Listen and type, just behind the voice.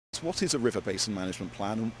What is a river basin management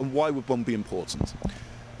plan and why would one be important?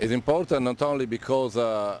 It's important not only because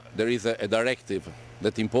there is a directive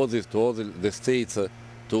that imposes to all the states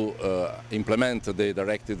to implement the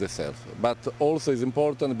directive itself, but also it's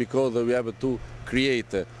important because we have to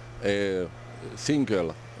create a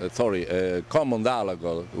common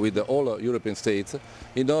dialogue with all European states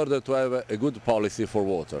in order to have a good policy for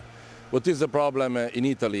water. What is the problem in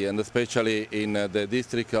Italy, and especially in the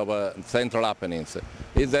district of Central Apennines,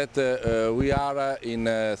 is that we are in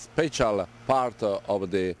a special part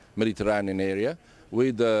of the Mediterranean area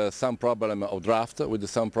with some problem of drought, with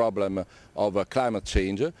some problem of climate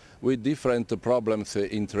change, with different problems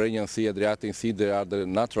in Mediterranean Sea, Adriatic Sea. They are the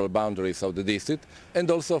natural boundaries of the district,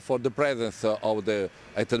 and also for the presence of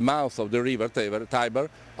at the mouth of the river Tiber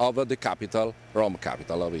of the capital, Rome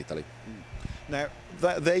capital of Italy. Now,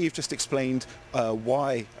 there you've just explained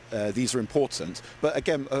why these are important, but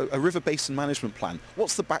again, a river basin management plan,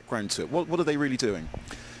 what's the background to it? What are they really doing?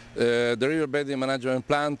 The River Basin Management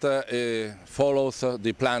Plan follows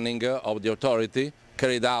the planning of the authority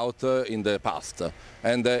carried out in the past,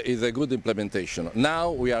 and is a good implementation. Now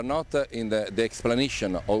we are not in the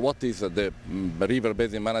explanation of what is the River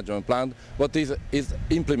Basin Management Plan, what is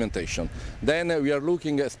implementation. Then we are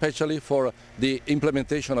looking especially for the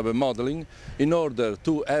implementation of a modeling in order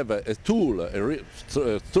to have a tool,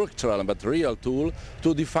 a structural but real tool,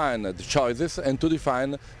 to define the choices and to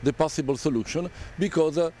define the possible solution,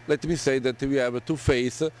 because let me say that we have to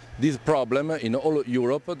face this problem in all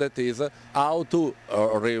Europe, that is how to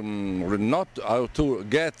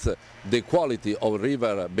get the quality of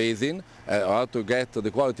river basin, how to get the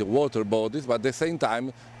quality of water bodies, but at the same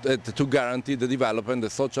time to guarantee the development, the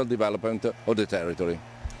social development of the territory.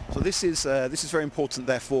 So this is very important,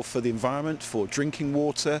 therefore, for the environment, for drinking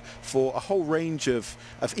water, for a whole range of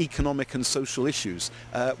economic and social issues.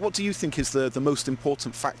 What do you think is the most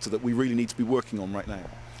important factor that we really need to be working on right now?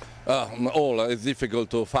 It's difficult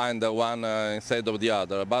to find one instead of the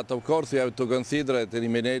other, but of course you have to consider that in the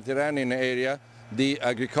Mediterranean area the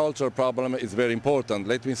agricultural problem is very important.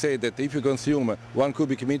 Let me say that if you consume 1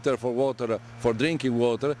 cubic meter for water, for drinking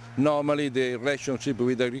water, normally the relationship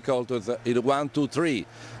with agriculture is 1 to 3.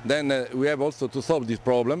 Then we have also to solve this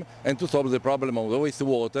problem and to solve the problem of the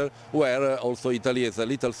wastewater, where also Italy is a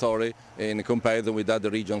little sorry in comparison with other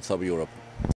regions of Europe.